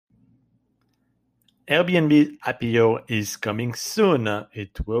Airbnb IPO is coming soon.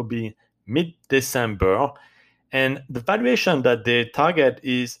 It will be mid-December. And the valuation that they target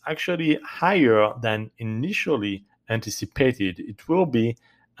is actually higher than initially anticipated. It will be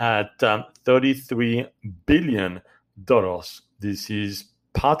at $33 billion. This is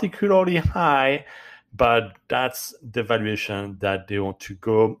particularly high, but that's the valuation that they want to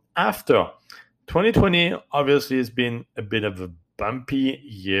go after. 2020 obviously has been a bit of a bumpy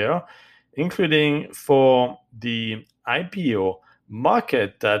year, including for the IPO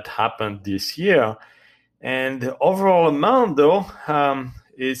market that happened this year. And the overall amount, though,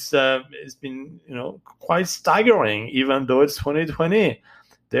 is has been quite staggering. Even though it's 2020,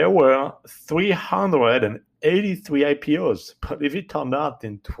 there were 383 IPOs. Believe it or not,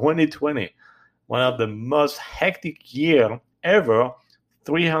 in 2020, one of the most hectic year ever,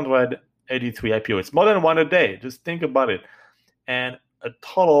 383 IPOs. It's more than one a day. Just think about it. And a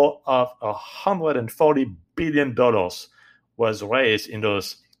total of $140 billion was raised in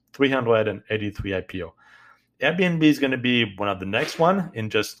those 383 IPO. Airbnb is going to be one of the next one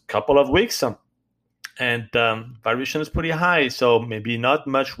in just a couple of weeks. And valuation is pretty high, so maybe not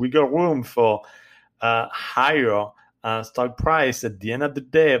much wiggle room for higher stock price at the end of the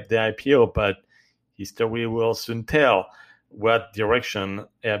day of the IPO, but history will soon tell what direction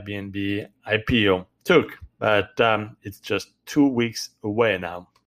Airbnb IPO took. But it's just 2 weeks away now.